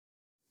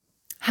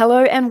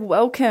Hello and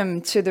welcome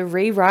to the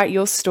Rewrite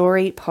Your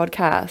Story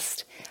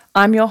podcast.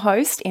 I'm your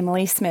host,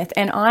 Emily Smith,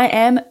 and I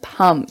am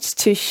pumped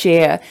to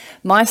share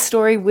my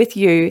story with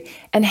you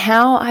and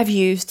how I've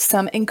used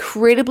some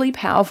incredibly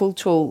powerful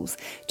tools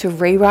to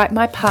rewrite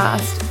my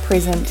past,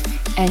 present,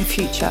 and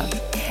future.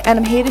 And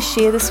I'm here to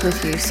share this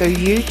with you so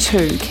you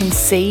too can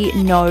see,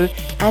 know,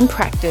 and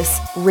practice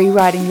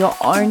rewriting your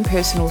own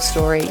personal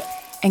story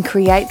and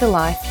create the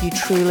life you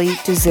truly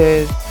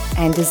deserve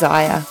and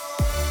desire.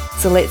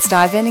 So let's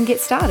dive in and get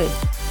started.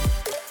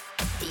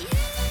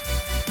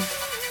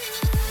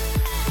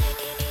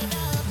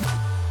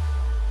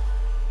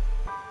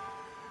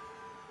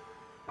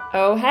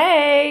 Oh,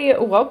 hey,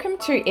 welcome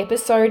to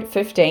episode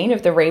 15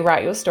 of the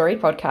Rewrite Your Story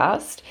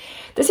podcast.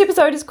 This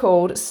episode is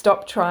called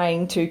Stop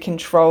Trying to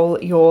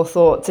Control Your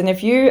Thoughts. And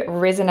if you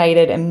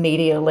resonated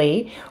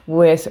immediately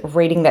with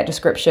reading that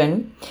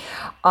description,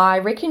 I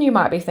reckon you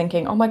might be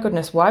thinking, oh my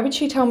goodness, why would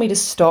she tell me to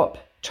stop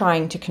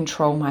trying to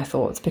control my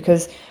thoughts?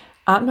 Because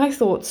aren't my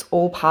thoughts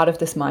all part of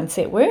this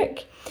mindset work?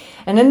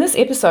 And in this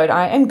episode,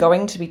 I am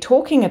going to be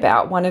talking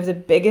about one of the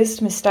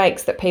biggest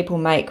mistakes that people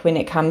make when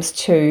it comes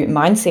to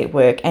mindset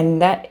work,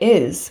 and that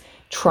is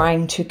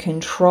trying to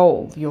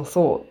control your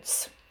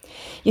thoughts.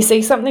 You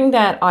see, something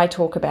that I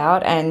talk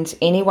about and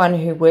anyone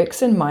who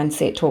works in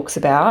mindset talks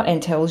about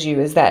and tells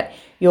you is that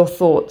your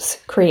thoughts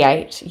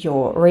create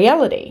your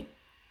reality,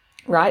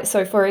 right?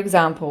 So for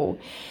example,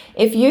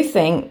 if you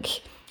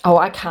think, oh,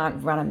 I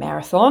can't run a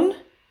marathon,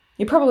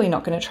 you're probably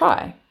not going to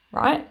try,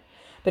 right?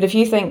 But if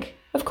you think,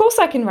 of course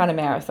I can run a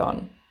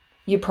marathon,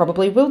 you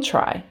probably will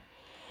try.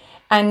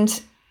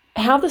 And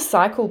how the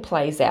cycle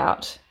plays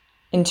out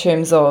in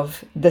terms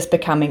of this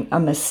becoming a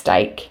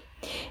mistake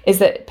is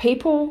that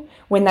people,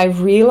 when they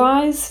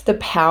realize the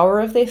power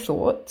of their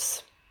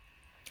thoughts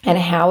and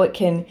how it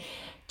can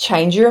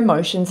change your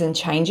emotions and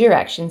change your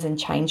actions and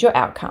change your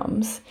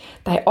outcomes,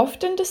 they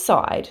often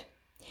decide,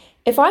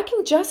 if I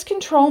can just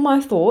control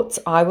my thoughts,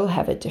 I will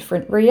have a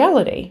different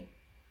reality,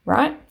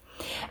 right?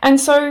 And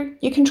so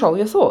you control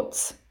your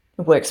thoughts.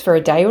 It works for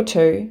a day or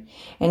two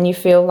and you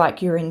feel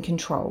like you're in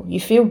control.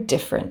 You feel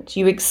different.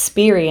 You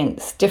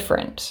experience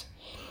different.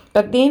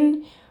 But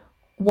then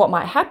what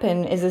might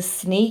happen is a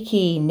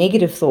sneaky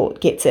negative thought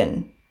gets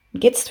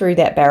through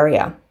that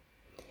barrier.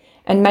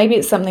 And maybe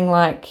it's something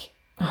like,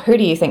 who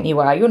do you think you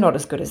are? You're not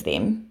as good as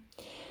them.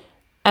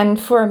 And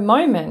for a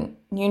moment,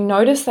 you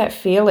notice that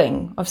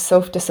feeling of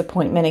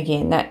self-disappointment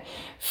again, that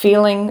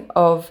feeling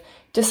of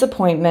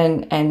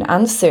disappointment and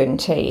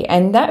uncertainty.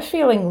 And that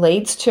feeling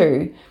leads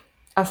to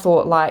a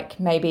thought like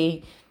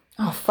maybe,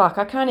 oh fuck,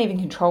 I can't even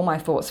control my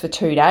thoughts for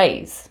 2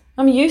 days.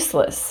 I'm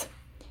useless,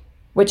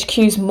 which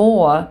cues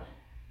more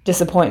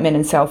disappointment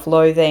and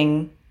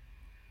self-loathing,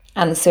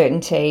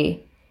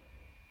 uncertainty.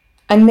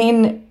 And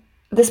then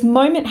this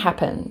moment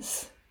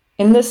happens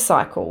in this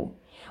cycle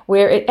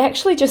where it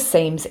actually just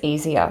seems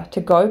easier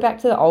to go back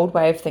to the old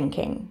way of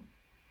thinking,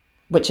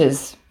 which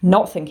is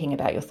not thinking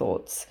about your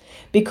thoughts,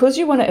 because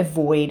you want to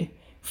avoid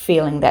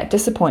feeling that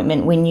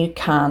disappointment when you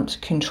can't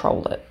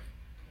control it.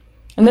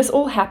 And this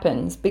all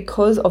happens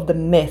because of the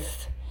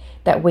myth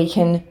that we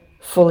can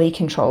fully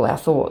control our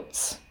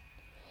thoughts.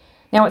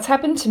 Now, it's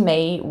happened to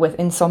me with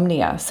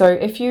insomnia. So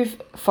if you've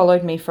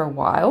followed me for a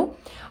while,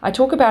 I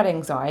talk about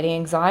anxiety.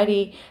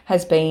 Anxiety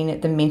has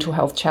been the mental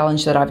health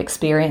challenge that I've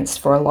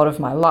experienced for a lot of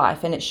my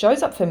life, and it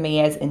shows up for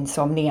me as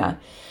insomnia.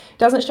 It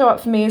doesn't show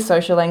up for me as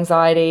social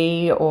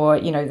anxiety or,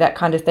 that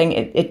kind of thing.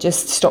 It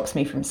just stops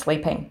me from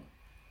sleeping.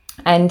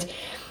 And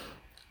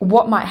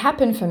what might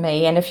happen for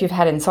me, and if you've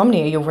had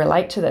insomnia, you'll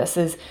relate to this,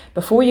 is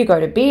before you go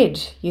to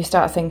bed, you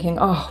start thinking,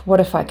 oh, what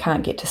if I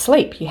can't get to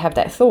sleep? You have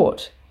that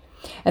thought.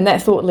 And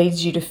that thought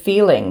leads you to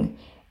feeling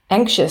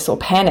anxious or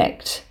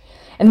panicked.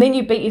 And then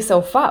you beat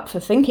yourself up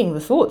for thinking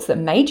the thoughts that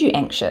made you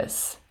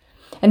anxious.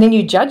 And then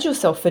you judge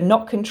yourself for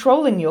not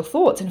controlling your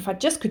thoughts. And if I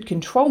just could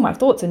control my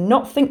thoughts and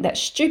not think that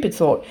stupid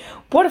thought,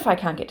 what if I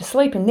can't get to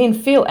sleep and then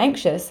feel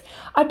anxious?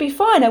 I'd be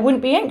fine. I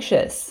wouldn't be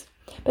anxious.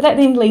 But that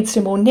then leads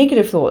to more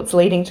negative thoughts,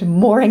 leading to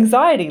more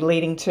anxiety,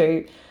 leading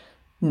to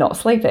not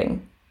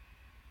sleeping.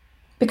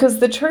 Because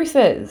the truth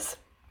is,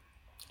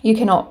 you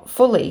cannot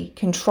fully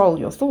control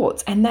your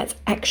thoughts, and that's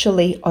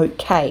actually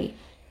okay.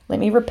 Let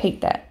me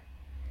repeat that.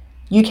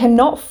 You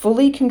cannot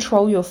fully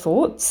control your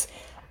thoughts,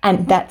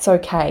 and that's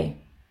okay.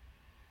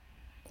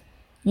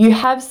 You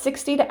have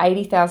 60 to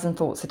 80,000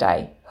 thoughts a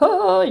day.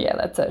 Oh, yeah,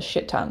 that's a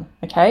shit ton,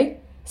 okay?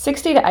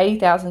 60 to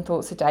 80,000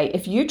 thoughts a day.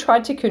 If you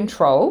tried to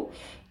control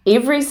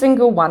every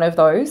single one of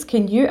those,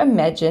 can you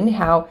imagine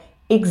how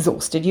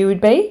exhausted you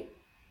would be?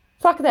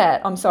 Fuck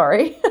that, I'm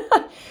sorry.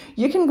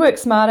 You can work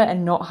smarter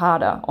and not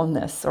harder on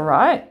this, all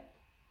right?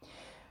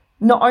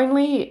 Not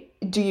only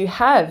do you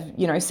have,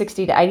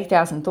 60 to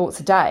 80,000 thoughts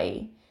a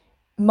day,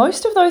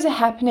 most of those are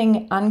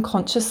happening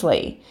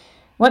unconsciously.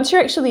 Once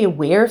you're actually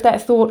aware of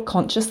that thought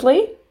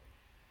consciously,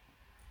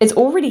 it's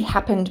already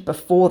happened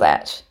before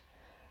that.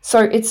 So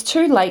it's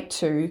too late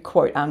to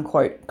quote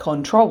unquote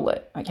control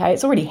it, okay?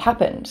 It's already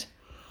happened.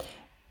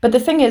 But the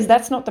thing is,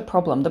 that's not the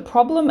problem. The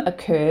problem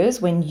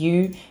occurs when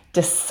you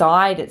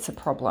decide it's a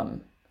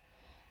problem.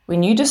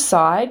 When you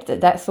decide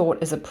that that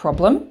thought is a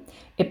problem,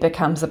 it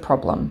becomes a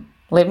problem.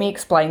 Let me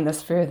explain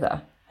this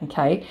further,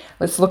 okay?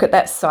 Let's look at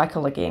that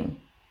cycle again.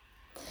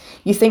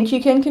 You think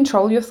you can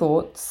control your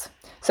thoughts,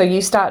 so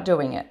you start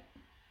doing it.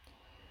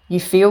 You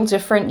feel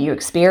different, you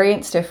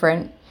experience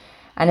different,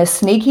 and a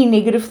sneaky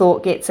negative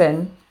thought gets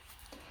in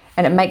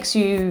and it makes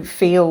you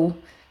feel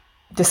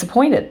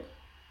disappointed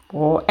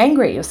or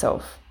angry at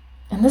yourself.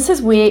 And this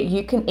is where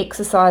you can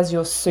exercise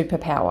your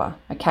superpower,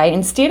 okay?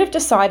 Instead of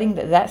deciding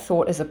that that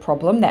thought is a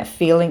problem, that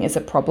feeling is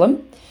a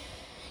problem,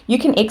 you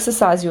can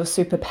exercise your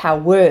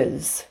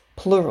superpowers,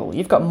 plural.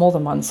 You've got more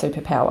than one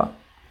superpower.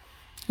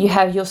 You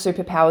have your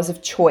superpowers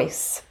of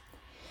choice,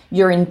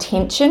 your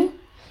intention,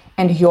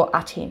 and your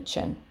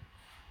attention.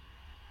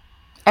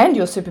 And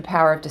your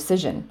superpower of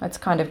decision. That's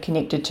kind of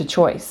connected to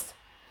choice,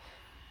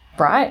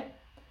 right?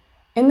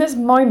 In this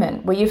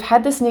moment where you've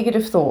had this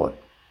negative thought,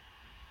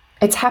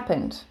 it's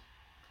happened.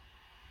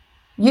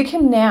 You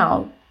can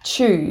now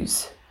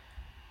choose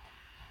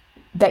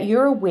that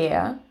you're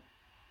aware,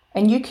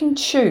 and you can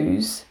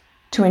choose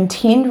to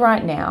intend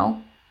right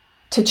now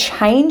to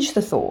change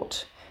the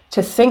thought,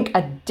 to think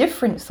a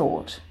different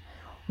thought,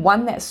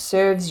 one that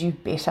serves you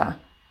better.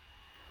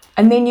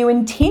 And then you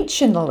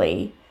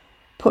intentionally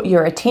put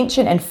your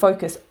attention and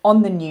focus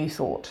on the new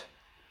thought.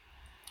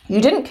 You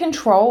didn't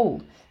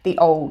control the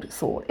old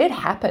thought. It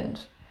happened.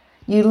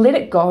 You let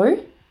it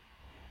go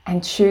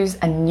and choose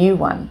a new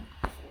one.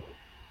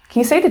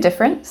 Can you see the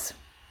difference?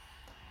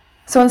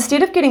 So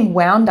instead of getting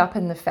wound up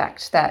in the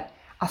fact that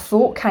a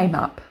thought came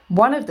up,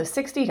 one of the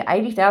 60 to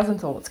 80,000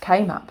 thoughts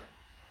came up,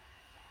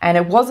 and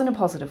it wasn't a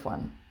positive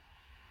one.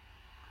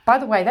 By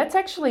the way, that's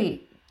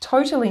actually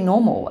totally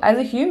normal. As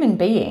a human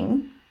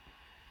being,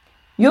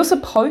 you're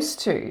supposed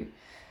to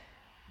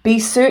be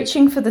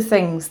searching for the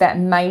things that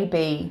may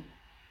be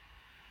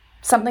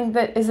something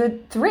that is a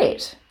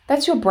threat.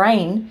 That's your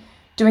brain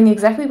doing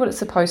exactly what it's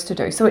supposed to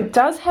do. So it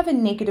does have a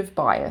negative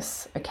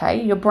bias,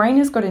 okay? Your brain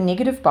has got a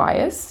negative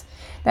bias.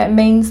 That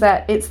means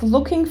that it's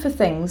looking for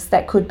things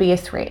that could be a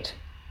threat.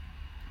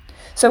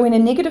 So when a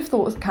negative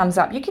thought comes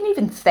up, you can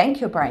even thank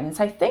your brain and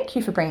say, thank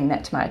you for bringing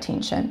that to my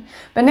attention.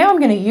 But now I'm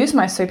going to use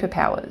my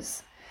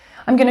superpowers.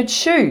 I'm going to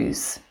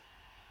choose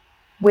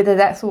whether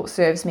that thought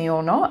serves me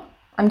or not.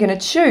 I'm going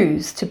to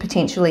choose to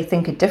potentially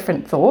think a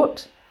different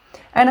thought.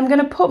 And I'm going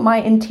to put my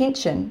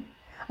intention,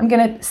 I'm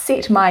going to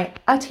set my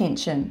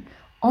attention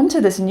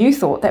onto this new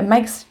thought that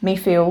makes me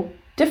feel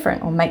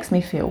different or makes me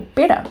feel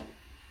better.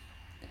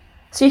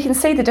 So you can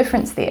see the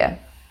difference there,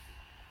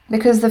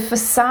 because the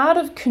facade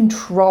of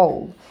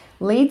control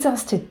leads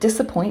us to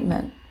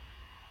disappointment.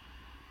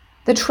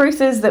 The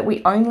truth is that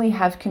we only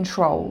have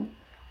control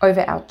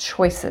over our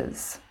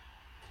choices.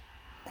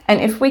 And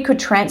if we could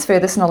transfer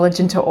this knowledge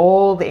into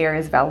all the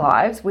areas of our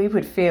lives, we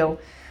would feel,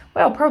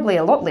 well, probably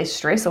a lot less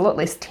stress, a lot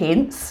less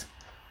tense,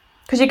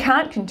 because you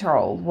can't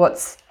control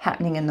what's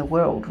happening in the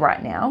world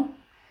right now,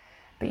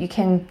 but you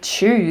can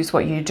choose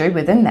what you do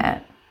within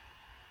that.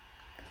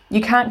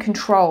 You can't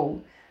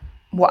control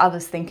what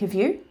others think of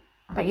you,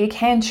 but you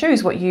can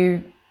choose what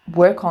you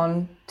work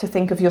on to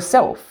think of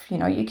yourself. You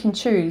know, you can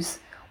choose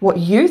what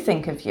you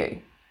think of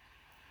you.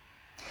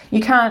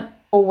 You can't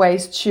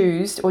always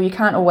choose, or you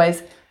can't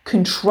always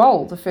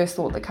control the first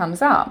thought that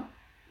comes up,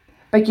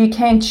 but you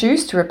can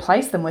choose to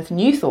replace them with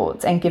new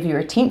thoughts and give your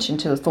attention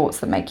to the thoughts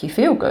that make you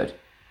feel good.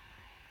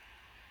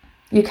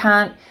 You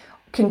can't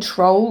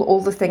control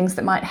all the things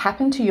that might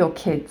happen to your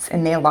kids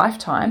in their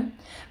lifetime,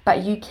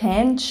 but you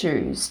can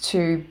choose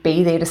to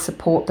be there to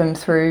support them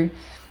through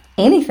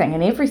anything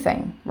and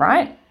everything,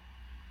 right?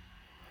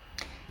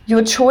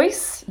 Your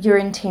choice, your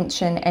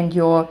intention, and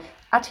your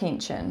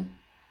attention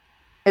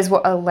is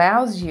what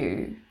allows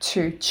you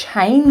to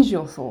change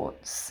your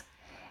thoughts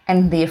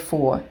and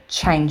therefore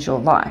change your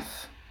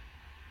life.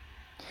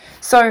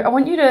 So I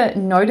want you to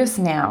notice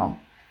now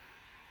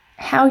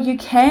how you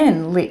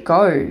can let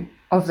go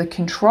of the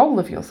control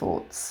of your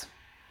thoughts.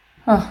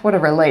 Oh, what a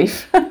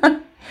relief.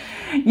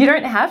 You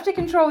don't have to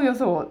control your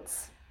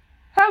thoughts.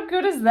 How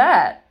good is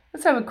that?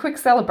 Let's have a quick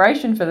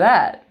celebration for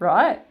that,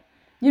 right?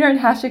 You don't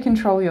have to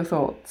control your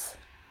thoughts.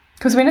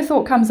 Because when a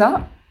thought comes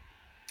up,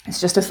 it's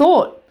just a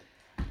thought.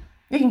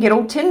 You can get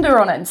all Tinder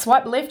on it and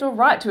swipe left or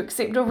right to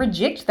accept or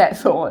reject that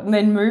thought and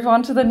then move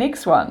on to the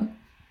next one.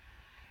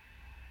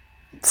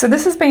 So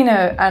this has been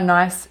a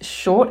nice,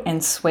 short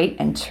and sweet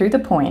and to the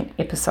point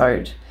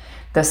episode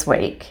this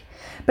week.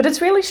 But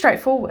it's really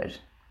straightforward.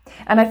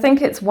 And I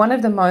think it's one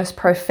of the most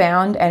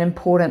profound and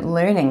important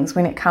learnings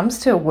when it comes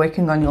to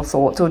working on your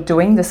thoughts or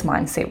doing this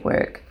mindset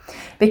work.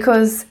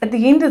 Because at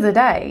the end of the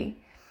day,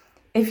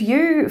 if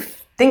you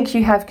think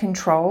you have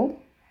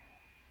control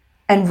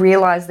and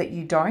realize that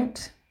you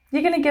don't,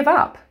 you're going to give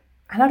up.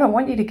 And I don't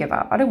want you to give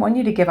up. I don't want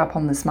you to give up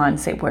on this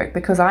mindset work,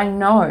 because I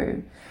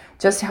know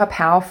just how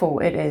powerful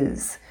it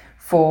is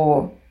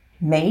for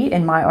me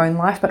in my own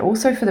life, but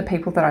also for the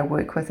people that I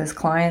work with as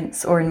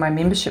clients or in my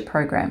membership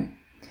program.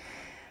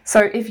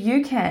 So if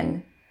you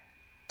can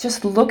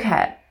just look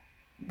at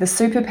the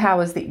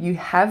superpowers that you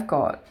have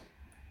got,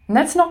 and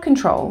that's not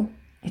control,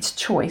 it's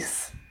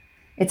choice.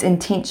 it's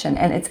intention,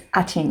 and it's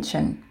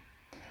attention.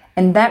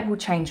 And that will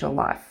change your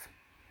life.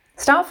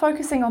 Start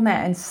focusing on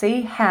that and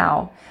see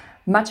how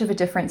much of a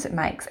difference it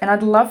makes. And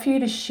I'd love for you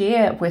to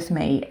share with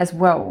me as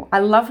well. I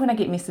love when I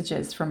get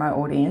messages from my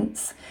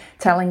audience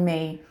telling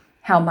me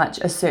how much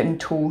a certain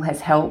tool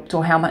has helped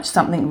or how much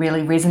something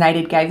really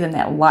resonated, gave them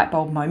that light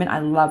bulb moment. I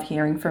love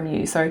hearing from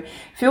you. So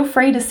feel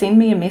free to send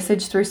me a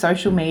message through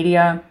social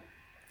media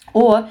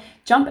or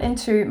jump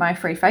into my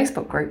free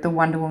Facebook group, the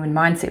Wonder Woman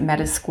Mindset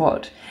Matters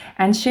Squad,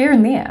 and share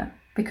in there,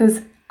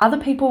 because other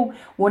people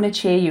want to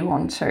cheer you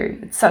on too.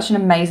 It's such an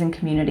amazing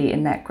community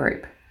in that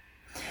group.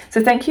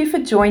 So thank you for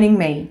joining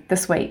me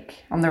this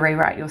week on the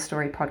Rewrite Your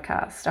Story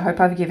podcast. I hope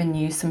I've given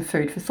you some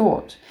food for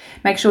thought.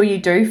 Make sure you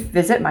do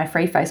visit my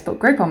free Facebook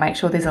group. I'll make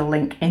sure there's a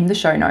link in the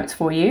show notes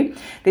for you.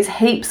 There's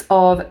heaps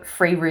of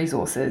free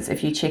resources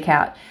if you check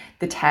out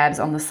the tabs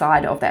on the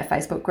side of that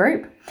Facebook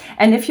group.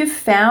 And if you've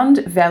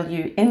found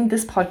value in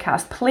this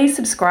podcast, please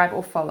subscribe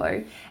or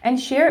follow and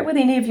share it with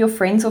any of your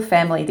friends or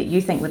family that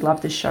you think would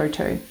love this show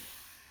too.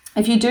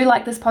 If you do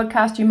like this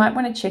podcast, you might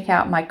want to check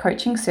out my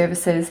coaching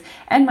services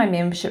and my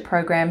membership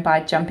program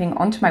by jumping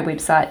onto my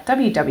website,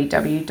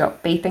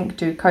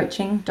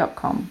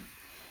 www.bethinkdocoaching.com.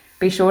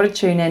 Be sure to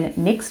tune in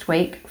next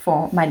week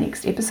for my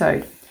next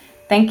episode.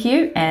 Thank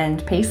you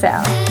and peace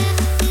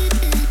out.